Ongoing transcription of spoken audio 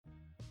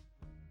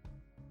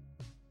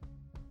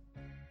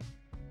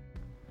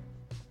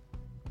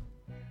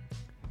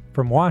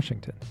From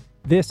Washington,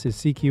 this is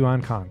CQ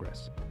on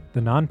Congress,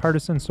 the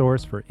nonpartisan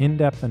source for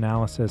in-depth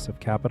analysis of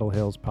Capitol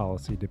Hill's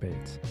policy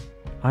debates.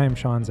 I am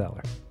Sean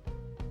Zeller.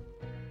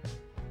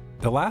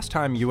 The last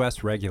time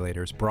U.S.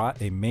 regulators brought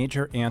a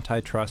major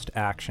antitrust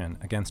action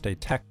against a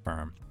tech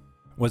firm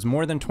was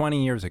more than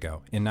 20 years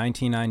ago, in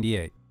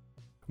 1998,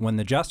 when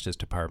the Justice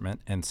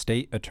Department and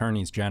state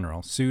attorneys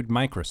general sued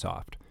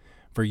Microsoft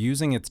for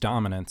using its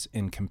dominance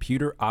in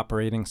computer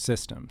operating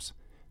systems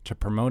to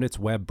promote its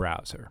web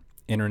browser,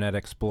 Internet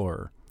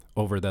Explorer,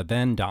 over the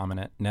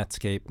then-dominant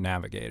Netscape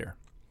Navigator.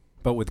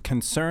 But with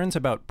concerns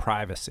about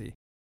privacy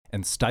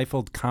and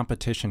stifled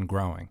competition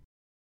growing,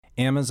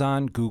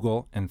 Amazon,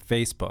 Google, and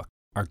Facebook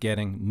are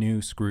getting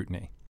new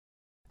scrutiny.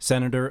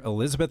 Senator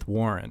Elizabeth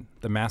Warren,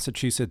 the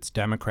Massachusetts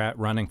Democrat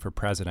running for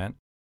president,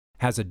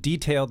 has a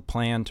detailed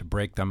plan to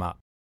break them up,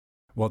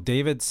 while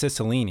David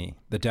Cicilline,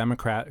 the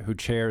Democrat who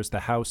chairs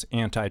the House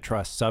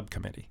Antitrust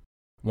Subcommittee,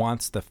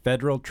 wants the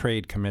Federal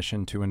Trade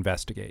Commission to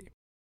investigate.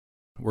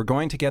 We're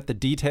going to get the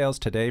details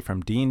today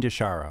from Dean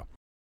DiChiaro,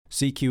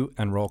 CQ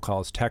and Roll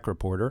Call's tech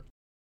reporter,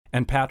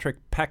 and Patrick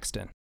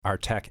Pexton, our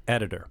tech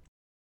editor.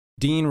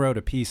 Dean wrote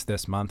a piece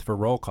this month for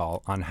Roll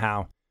Call on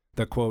how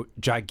the, quote,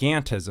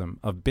 gigantism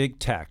of big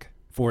tech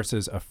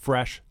forces a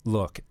fresh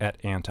look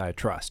at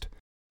antitrust.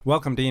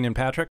 Welcome, Dean and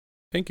Patrick.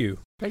 Thank you.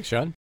 Thanks,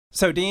 Sean.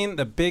 So, Dean,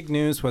 the big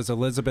news was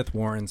Elizabeth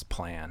Warren's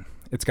plan.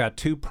 It's got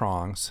two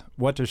prongs.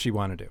 What does she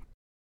want to do?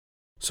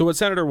 So what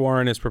Senator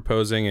Warren is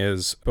proposing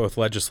is both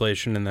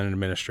legislation and then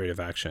administrative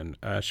action.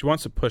 She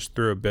wants to push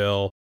through a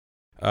bill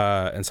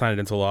and sign it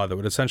into law that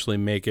would essentially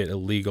make it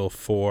illegal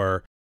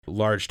for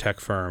large tech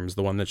firms,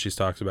 the one that she's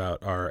talked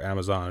about are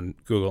Amazon,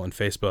 Google, and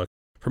Facebook,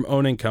 from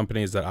owning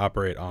companies that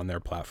operate on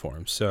their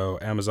platforms. So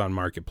Amazon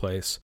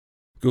Marketplace,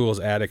 Google's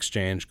Ad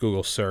Exchange,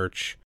 Google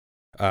Search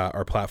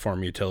are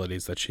platform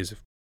utilities that she's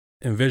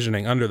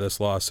envisioning under this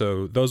law.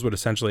 So those would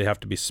essentially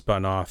have to be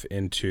spun off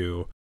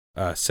into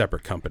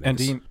separate companies. And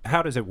Dean,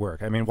 how does it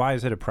work? I mean, why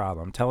is it a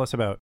problem? Tell us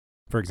about,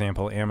 for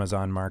example,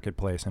 Amazon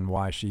Marketplace and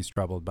why she's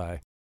troubled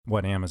by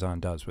what Amazon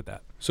does with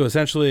that. So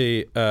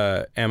essentially,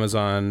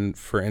 Amazon,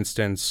 for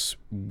instance,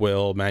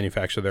 will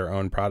manufacture their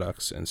own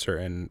products in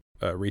certain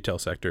retail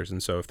sectors.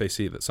 And so if they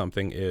see that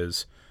something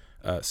is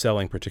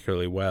selling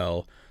particularly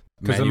well,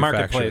 because the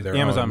marketplace,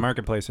 Amazon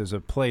Marketplace is a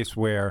place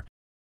where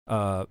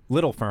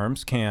little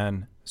firms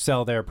can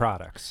sell their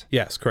products.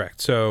 Yes, correct.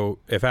 So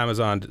if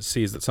Amazon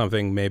sees that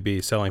something may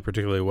be selling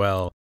particularly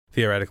well,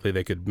 theoretically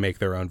they could make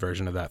their own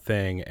version of that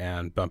thing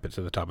and bump it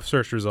to the top of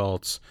search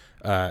results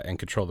and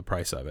control the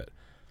price of it.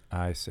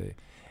 I see.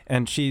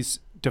 And she's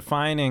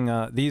defining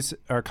these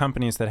are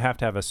companies that have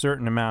to have a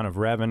certain amount of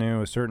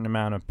revenue, a certain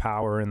amount of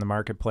power in the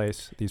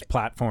marketplace, these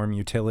platform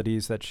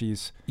utilities that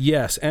she's...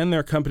 Yes, and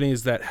they're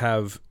companies that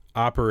have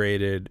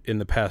operated in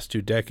the past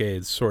 2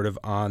 decades sort of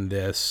on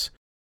this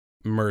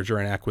merger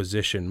and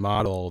acquisition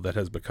model that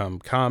has become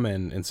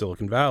common in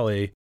Silicon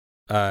Valley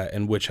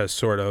and which has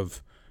sort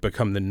of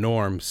become the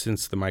norm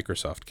since the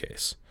Microsoft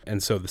case.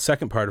 And so the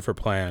second part of her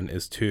plan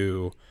is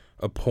to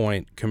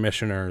appoint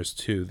commissioners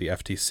to the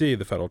FTC,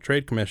 the Federal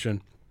Trade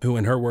Commission, who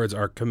in her words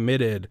are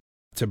committed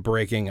to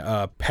breaking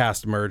up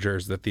past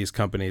mergers that these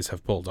companies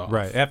have pulled off.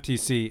 Right.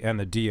 FTC and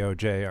the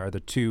DOJ are the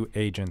two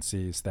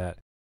agencies that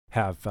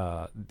have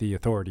the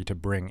authority to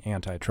bring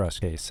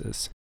antitrust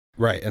cases.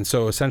 Right. And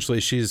so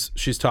essentially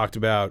she's talked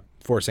about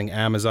forcing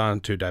Amazon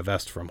to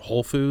divest from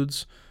Whole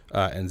Foods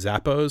and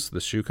Zappos, the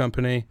shoe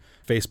company.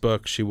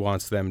 Facebook, she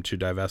wants them to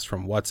divest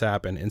from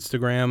WhatsApp and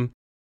Instagram.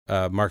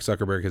 Mark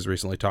Zuckerberg has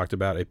recently talked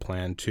about a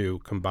plan to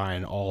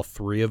combine all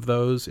 3 of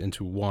those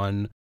into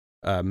one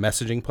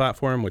messaging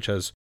platform, which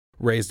has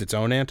raised its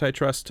own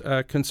antitrust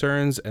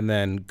concerns. And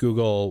then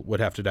Google would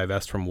have to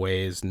divest from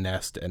Waze,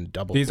 Nest, and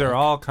DoubleClick. These are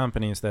all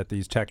companies that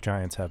these tech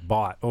giants have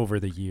bought over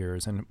the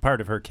years. And part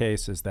of her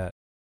case is that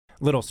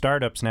little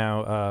startups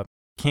now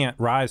can't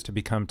rise to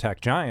become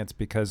tech giants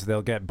because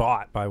they'll get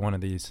bought by one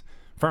of these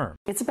firms.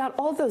 It's about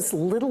all those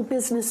little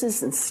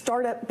businesses and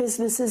startup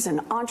businesses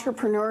and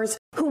entrepreneurs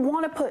who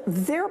want to put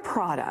their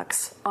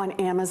products on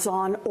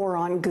Amazon or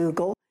on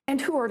Google and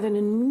who are at an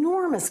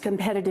enormous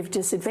competitive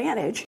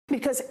disadvantage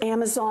because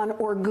Amazon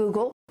or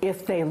Google,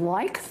 if they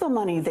like the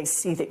money they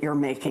see that you're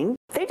making,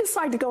 they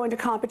decide to go into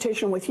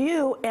competition with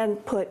you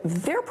and put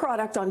their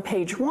product on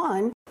page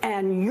 1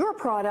 and your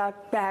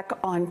product back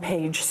on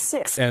page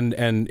 6. And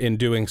in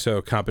doing so,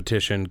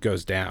 competition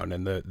goes down.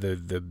 And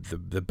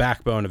the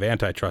backbone of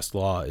antitrust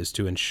law is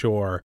to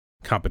ensure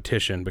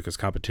competition because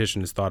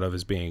competition is thought of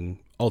as being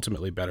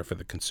ultimately better for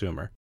the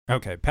consumer.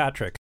 Okay,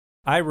 Patrick,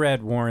 I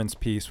read Warren's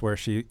piece where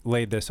she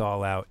laid this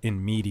all out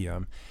in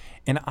Medium,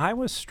 and I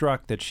was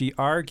struck that she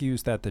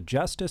argues that the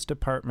Justice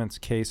Department's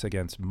case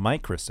against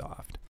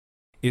Microsoft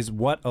is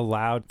what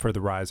allowed for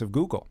the rise of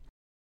Google.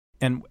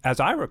 And as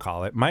I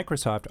recall it,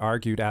 Microsoft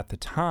argued at the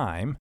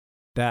time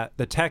that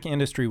the tech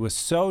industry was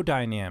so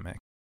dynamic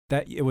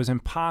that it was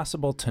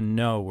impossible to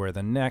know where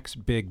the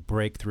next big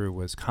breakthrough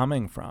was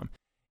coming from.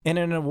 And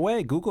in a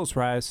way, Google's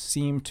rise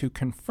seemed to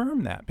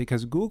confirm that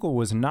because Google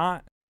was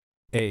not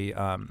a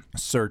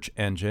search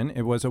engine.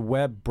 It was a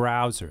web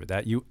browser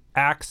that you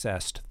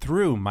accessed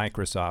through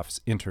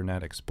Microsoft's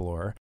Internet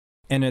Explorer.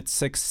 And its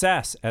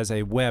success as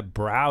a web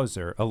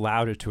browser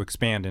allowed it to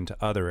expand into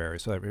other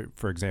areas. So,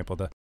 for example,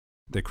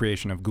 the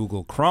creation of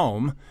Google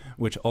Chrome,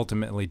 which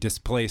ultimately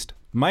displaced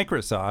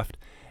Microsoft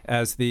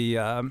as the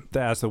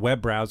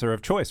web browser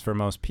of choice for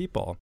most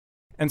people.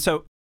 And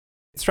so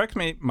it strikes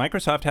me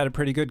Microsoft had a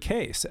pretty good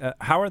case.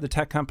 How are the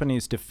tech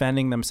companies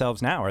defending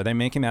themselves now? Are they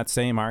making that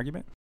same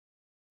argument?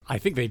 I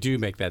think they do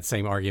make that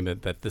same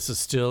argument that this is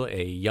still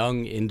a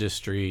young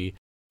industry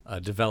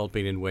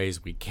developing in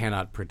ways we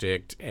cannot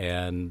predict,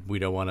 and we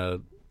don't want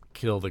to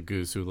kill the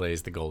goose who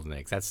lays the golden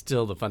eggs. That's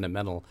still the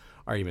fundamental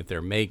argument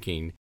they're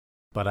making.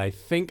 But I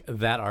think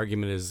that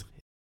argument is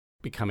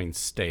becoming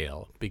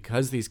stale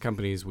because these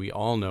companies we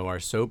all know are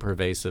so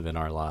pervasive in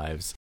our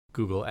lives.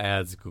 Google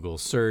Ads, Google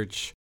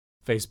Search,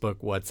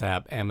 Facebook,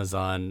 WhatsApp,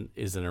 Amazon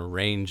is in a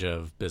range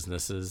of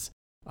businesses.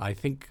 I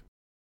think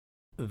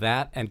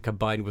that, and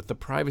combined with the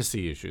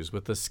privacy issues,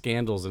 with the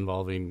scandals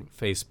involving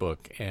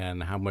Facebook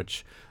and how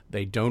much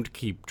they don't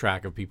keep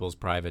track of people's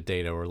private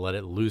data or let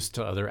it loose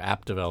to other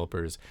app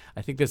developers,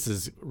 I think this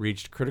has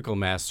reached critical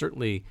mass,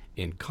 certainly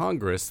in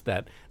Congress,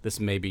 that this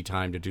may be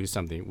time to do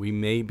something. We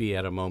may be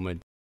at a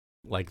moment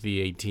like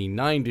the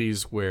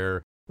 1890s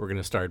where we're going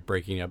to start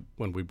breaking up,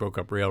 when we broke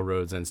up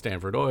railroads and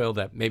Standard Oil,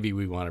 that maybe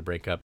we want to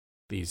break up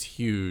these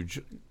huge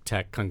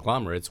tech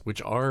conglomerates,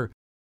 which are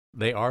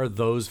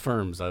those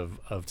firms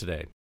of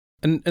today.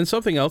 And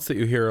something else that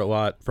you hear a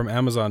lot from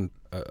Amazon,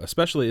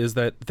 especially, is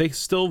that they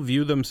still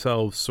view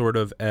themselves sort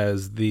of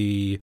as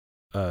the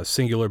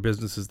singular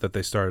businesses that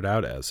they started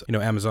out as. You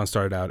know, Amazon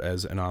started out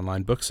as an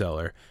online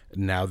bookseller.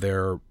 Now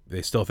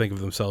they still think of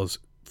themselves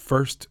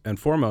first and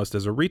foremost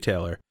as a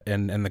retailer.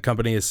 And the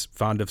company is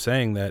fond of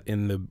saying that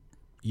in the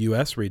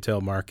U.S.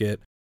 retail market,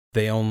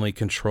 they only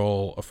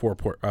control a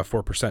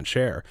 4%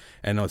 share,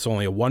 and it's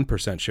only a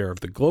 1% share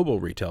of the global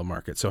retail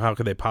market. So how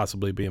could they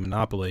possibly be a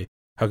monopoly?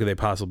 How could they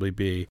possibly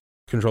be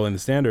controlling the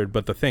standard?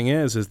 But the thing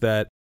is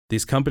that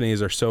these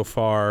companies are so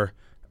far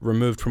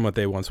removed from what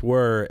they once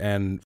were.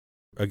 And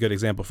a good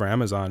example for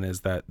Amazon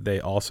is that they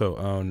also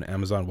own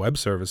Amazon Web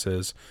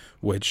Services,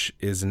 which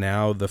is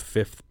now the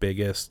 5th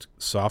biggest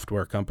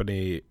software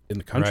company in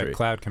the country. Right,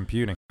 cloud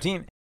computing.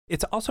 Dean,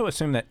 it's also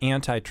assumed that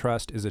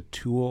antitrust is a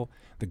tool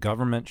the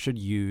government should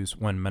use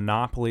when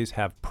monopolies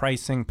have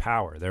pricing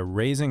power. They're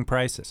raising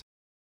prices.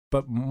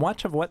 But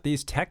much of what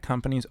these tech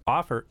companies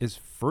offer is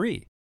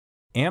free.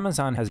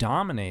 Amazon has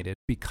dominated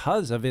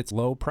because of its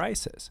low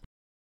prices.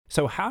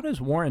 So how does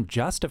Warren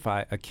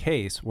justify a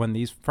case when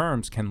these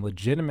firms can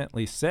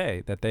legitimately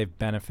say that they've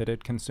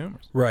benefited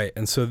consumers? Right.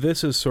 And so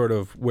this is sort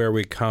of where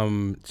we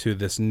come to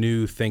this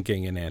new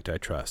thinking in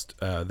antitrust.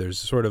 There's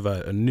sort of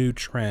a new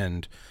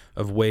trend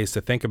of ways to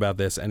think about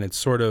this, and it's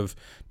sort of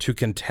to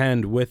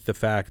contend with the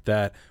fact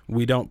that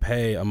we don't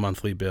pay a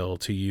monthly bill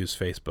to use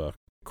Facebook.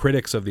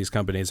 Critics of these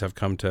companies have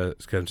come to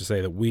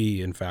say that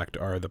we, in fact,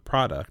 are the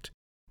product.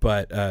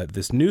 But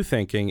this new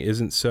thinking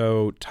isn't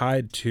so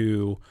tied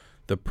to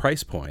the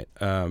price point.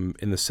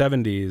 In the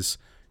 70s,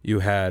 you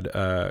had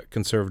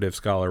conservative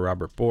scholar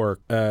Robert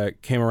Bork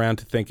came around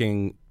to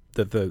thinking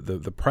that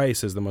the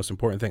price is the most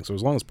important thing. So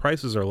as long as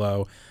prices are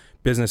low,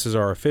 businesses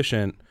are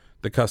efficient,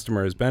 the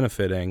customer is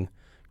benefiting.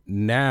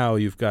 Now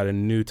you've got a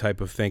new type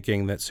of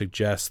thinking that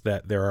suggests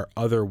that there are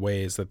other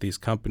ways that these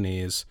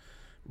companies,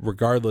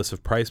 regardless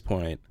of price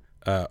point,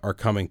 are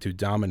coming to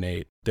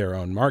dominate their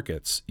own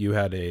markets. You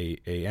had a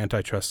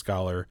antitrust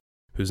scholar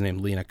who's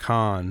named Lina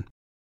Khan,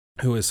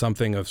 who is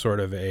something of sort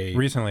of a...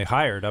 Recently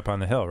hired up on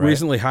the Hill, right?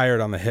 Recently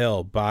hired on the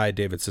Hill by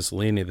David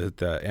Cicilline,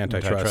 the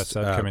antitrust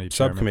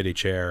subcommittee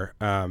chair.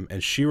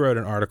 And she wrote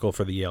an article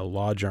for the Yale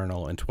Law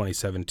Journal in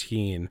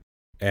 2017,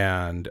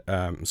 and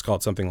it's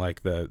called something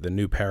like the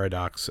new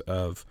paradox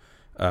of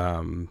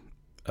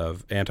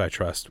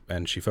antitrust,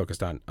 and she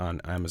focused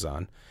on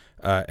Amazon.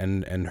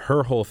 And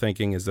her whole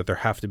thinking is that there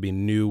have to be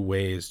new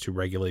ways to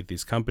regulate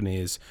these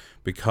companies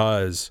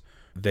because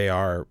they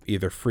are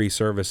either free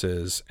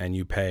services and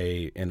you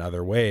pay in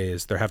other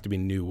ways. There have to be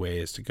new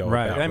ways to go about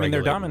regulating them. Right. I mean,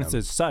 their dominance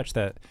is such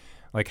that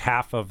like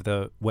half of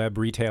the web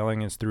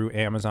retailing is through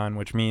Amazon,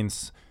 which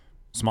means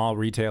small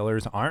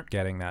retailers aren't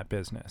getting that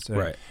business.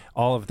 Right.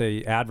 All of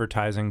the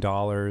advertising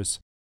dollars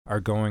are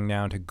going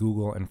now to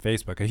Google and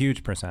Facebook, a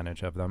huge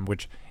percentage of them,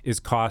 which is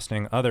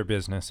costing other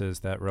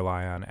businesses that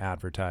rely on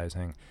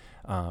advertising.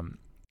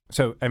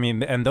 So, I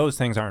mean, and those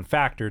things aren't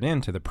factored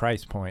into the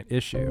price point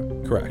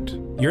issue. Correct.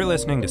 You're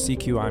listening to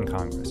CQ on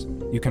Congress.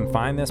 You can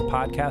find this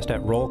podcast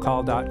at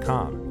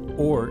rollcall.com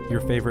or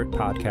your favorite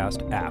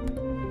podcast app.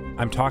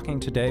 I'm talking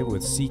today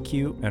with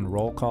CQ and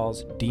Roll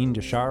Call's Dean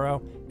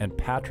DeSharo and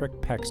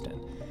Patrick Pexton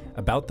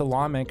about the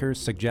lawmakers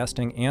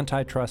suggesting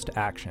antitrust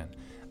action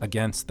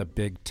against the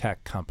big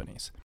tech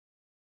companies.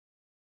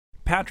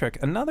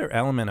 Patrick, another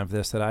element of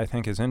this that I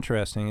think is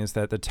interesting is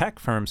that the tech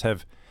firms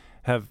have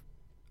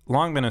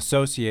long been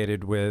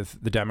associated with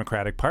the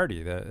Democratic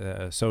Party,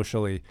 the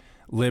socially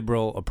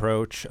liberal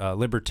approach,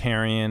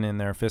 libertarian in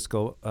their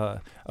fiscal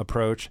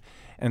approach.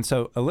 And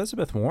so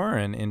Elizabeth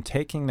Warren, in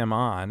taking them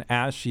on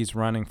as she's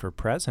running for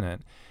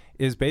president,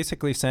 is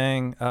basically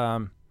saying,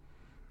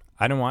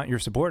 I don't want your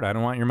support. I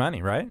don't want your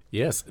money, right?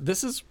 Yes,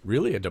 this is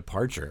really a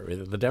departure.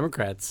 The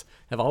Democrats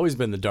have always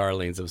been the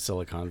darlings of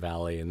Silicon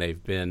Valley, and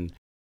they've been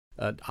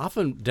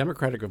often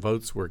Democratic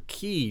votes were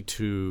key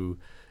to,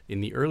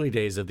 in the early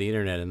days of the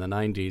internet in the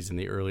 90s and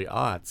the early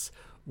aughts,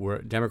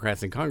 where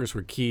Democrats in Congress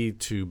were key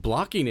to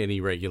blocking any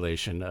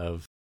regulation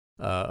of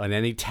and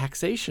any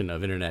taxation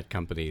of internet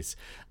companies.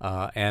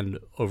 And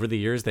over the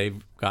years,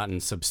 they've gotten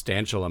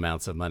substantial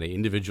amounts of money,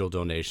 individual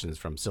donations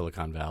from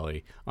Silicon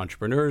Valley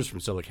entrepreneurs, from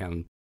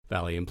Silicon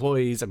Valley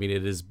employees. I mean,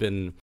 it has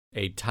been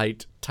a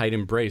tight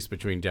embrace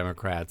between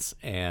Democrats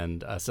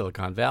and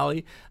Silicon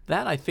Valley.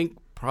 That, I think,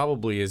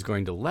 probably is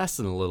going to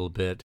lessen a little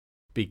bit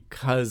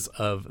because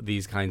of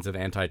these kinds of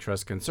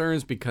antitrust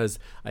concerns, because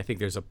I think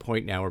there's a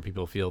point now where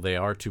people feel they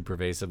are too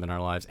pervasive in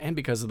our lives, and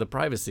because of the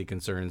privacy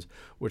concerns,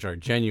 which are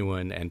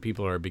genuine, and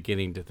people are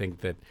beginning to think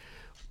that,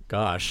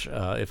 gosh,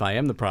 if I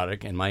am the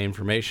product and my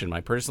information,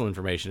 my personal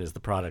information is the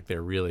product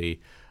they're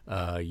really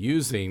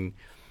using,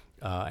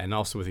 and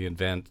also with the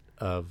advent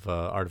of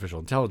artificial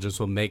intelligence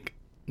will make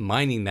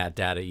mining that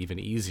data even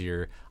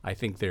easier. I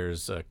think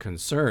there's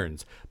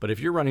concerns. But if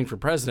you're running for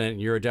president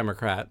and you're a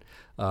Democrat,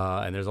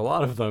 and there's a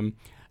lot of them,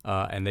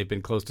 and they've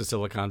been close to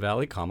Silicon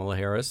Valley, Kamala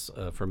Harris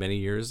for many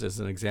years is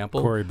an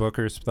example. Cory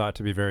Booker's thought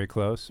to be very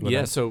close.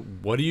 Yeah, so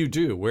what do you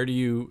do? Where do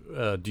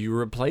you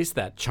replace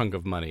that chunk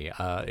of money?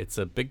 It's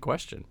a big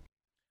question.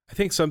 I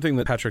think something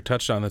that Patrick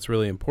touched on that's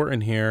really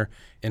important here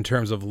in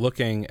terms of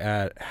looking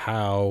at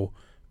how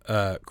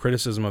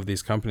criticism of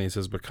these companies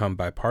has become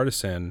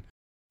bipartisan.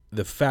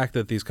 The fact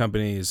that these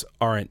companies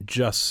aren't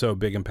just so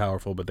big and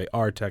powerful, but they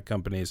are tech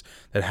companies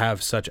that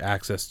have such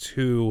access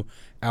to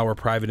our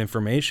private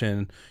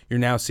information, you're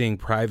now seeing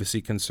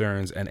privacy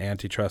concerns and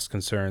antitrust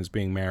concerns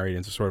being married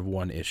into sort of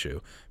one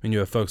issue. I mean, you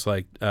have folks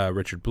like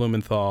Richard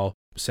Blumenthal,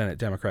 Senate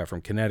Democrat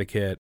from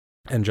Connecticut,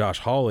 and Josh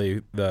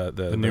Hawley,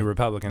 the new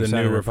Republican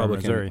senator from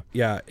Missouri.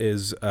 Yeah,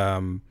 is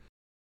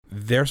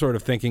they're sort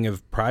of thinking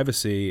of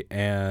privacy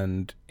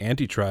and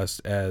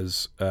antitrust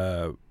as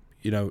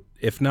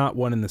if not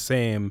one and the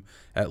same,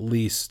 at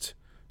least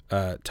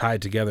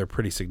tied together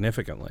pretty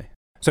significantly.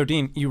 So,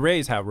 Dean, you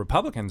raise how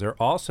Republicans are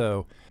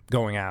also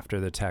going after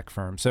the tech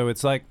firms. So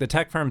it's like the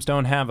tech firms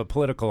don't have a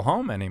political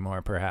home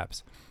anymore,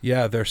 perhaps.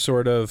 Yeah, they're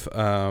sort of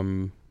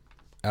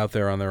out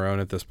there on their own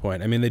at this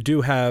point. I mean, they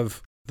do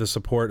have the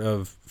support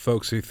of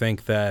folks who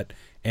think that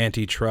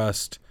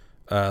antitrust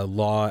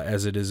law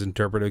as it is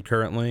interpreted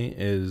currently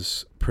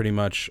is pretty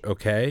much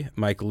okay.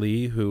 Mike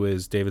Lee, who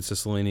is David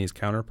Cicilline's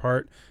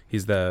counterpart,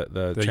 he's the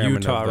chairman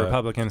Utah of the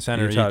Republican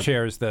senator. He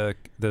chairs the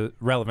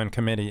relevant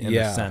committee in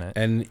the Senate.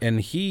 And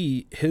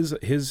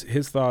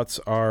his thoughts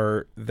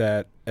are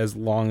that as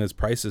long as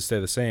prices stay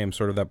the same,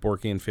 sort of that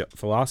Borkian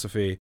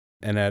philosophy.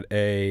 And at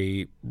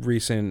a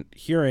recent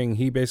hearing,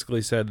 he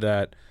basically said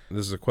that,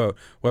 this is a quote,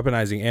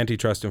 weaponizing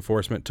antitrust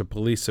enforcement to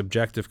police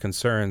subjective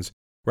concerns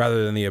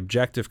rather than the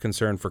objective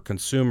concern for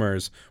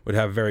consumers would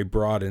have very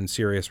broad and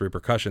serious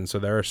repercussions. So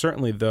there are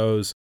certainly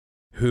those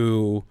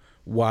who,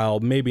 while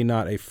maybe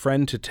not a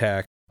friend to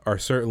tech, are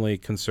certainly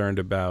concerned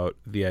about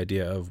the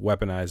idea of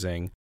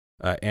weaponizing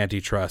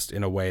antitrust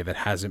in a way that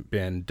hasn't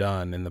been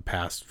done in the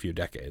past few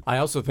decades. I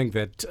also think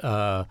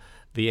that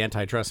the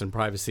antitrust and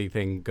privacy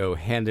thing go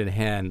hand in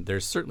hand.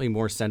 There's certainly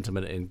more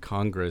sentiment in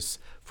Congress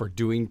for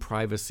doing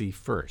privacy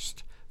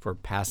first, for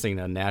passing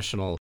a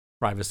national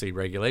privacy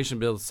regulation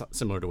bill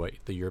similar to what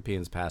the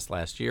Europeans passed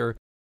last year.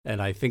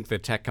 And I think the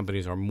tech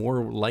companies are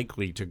more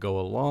likely to go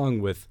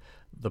along with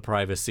the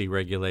privacy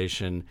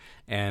regulation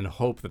and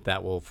hope that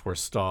that will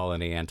forestall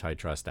any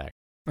antitrust act.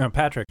 Now,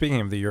 Patrick,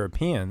 speaking of the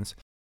Europeans,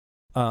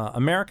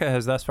 America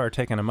has thus far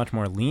taken a much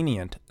more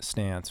lenient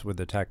stance with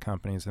the tech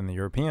companies than the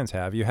Europeans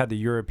have. You had the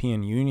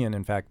European Union,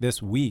 in fact,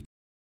 this week,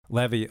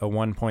 levy a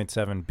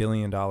 $1.7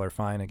 billion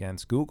fine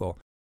against Google.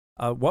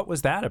 What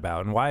was that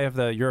about, and why have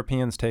the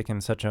Europeans taken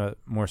such a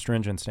more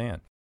stringent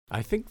stand?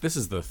 I think this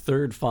is the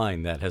third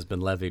fine that has been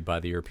levied by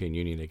the European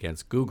Union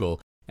against Google,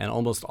 and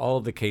almost all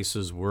of the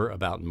cases were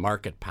about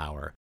market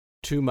power.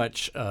 Too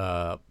much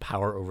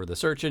power over the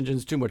search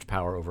engines, too much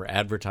power over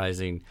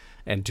advertising,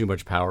 and too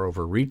much power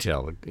over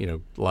retail. You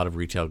know, a lot of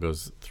retail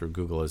goes through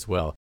Google as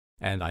well.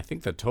 And I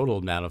think the total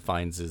amount of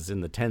fines is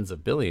in the tens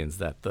of billions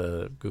that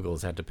Google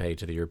has had to pay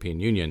to the European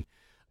Union.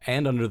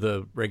 And under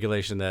the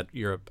regulation that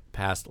Europe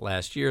passed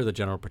last year, the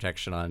General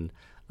Protection on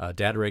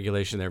Data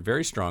Regulation, there are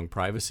very strong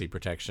privacy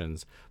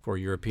protections for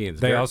Europeans.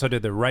 They also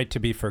did the right to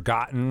be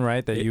forgotten,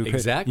 right? That you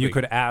exactly. You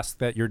could ask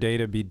that your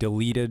data be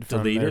deleted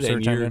from their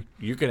search engine.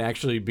 You can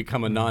actually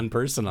become a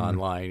non-person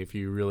online if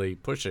you really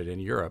push it in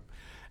Europe.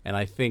 And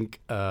I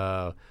think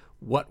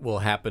what will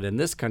happen in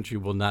this country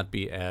will not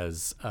be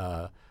as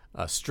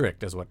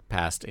strict as what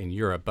passed in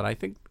Europe. But I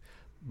think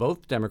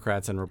both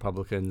Democrats and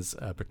Republicans,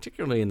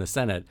 particularly in the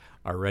Senate,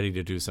 are ready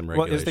to do some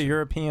regulation. Well, is the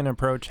European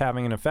approach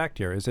having an effect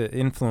here? Is it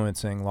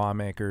influencing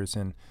lawmakers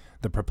in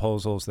the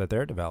proposals that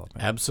they're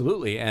developing.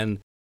 Absolutely. And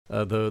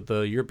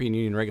the European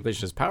Union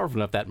regulation is powerful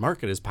enough, that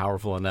market is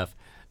powerful enough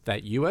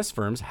that U.S.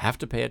 firms have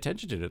to pay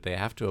attention to it. They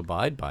have to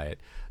abide by it.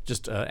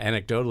 Just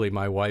anecdotally,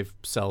 my wife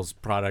sells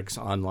products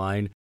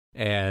online,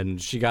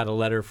 and she got a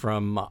letter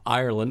from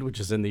Ireland, which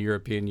is in the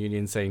European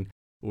Union, saying,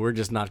 we're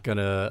just not going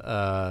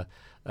to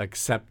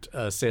accept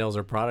sales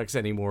or products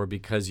anymore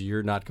because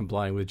you're not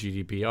complying with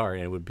GDPR.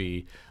 And it would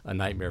be a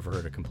nightmare for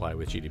her to comply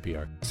with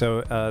GDPR.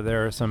 So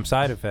there are some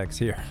side effects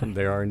here.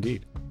 There are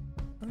indeed.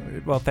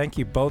 Well, thank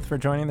you both for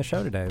joining the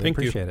show today. We Thank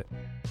you. appreciate it.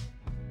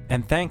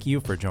 And thank you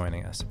for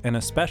joining us. And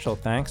a special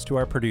thanks to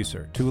our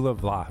producer, Tula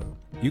Vlahu.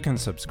 You can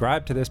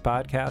subscribe to this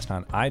podcast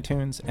on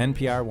iTunes,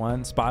 NPR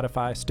One,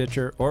 Spotify,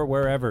 Stitcher, or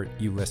wherever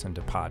you listen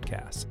to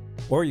podcasts.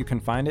 Or you can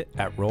find it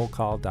at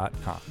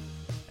rollcall.com.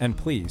 And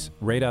please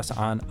rate us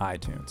on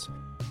iTunes.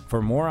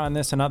 For more on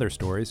this and other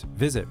stories,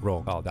 visit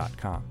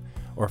rollcall.com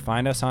or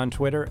find us on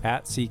Twitter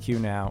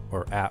 @CQNow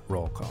or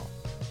 @rollcall.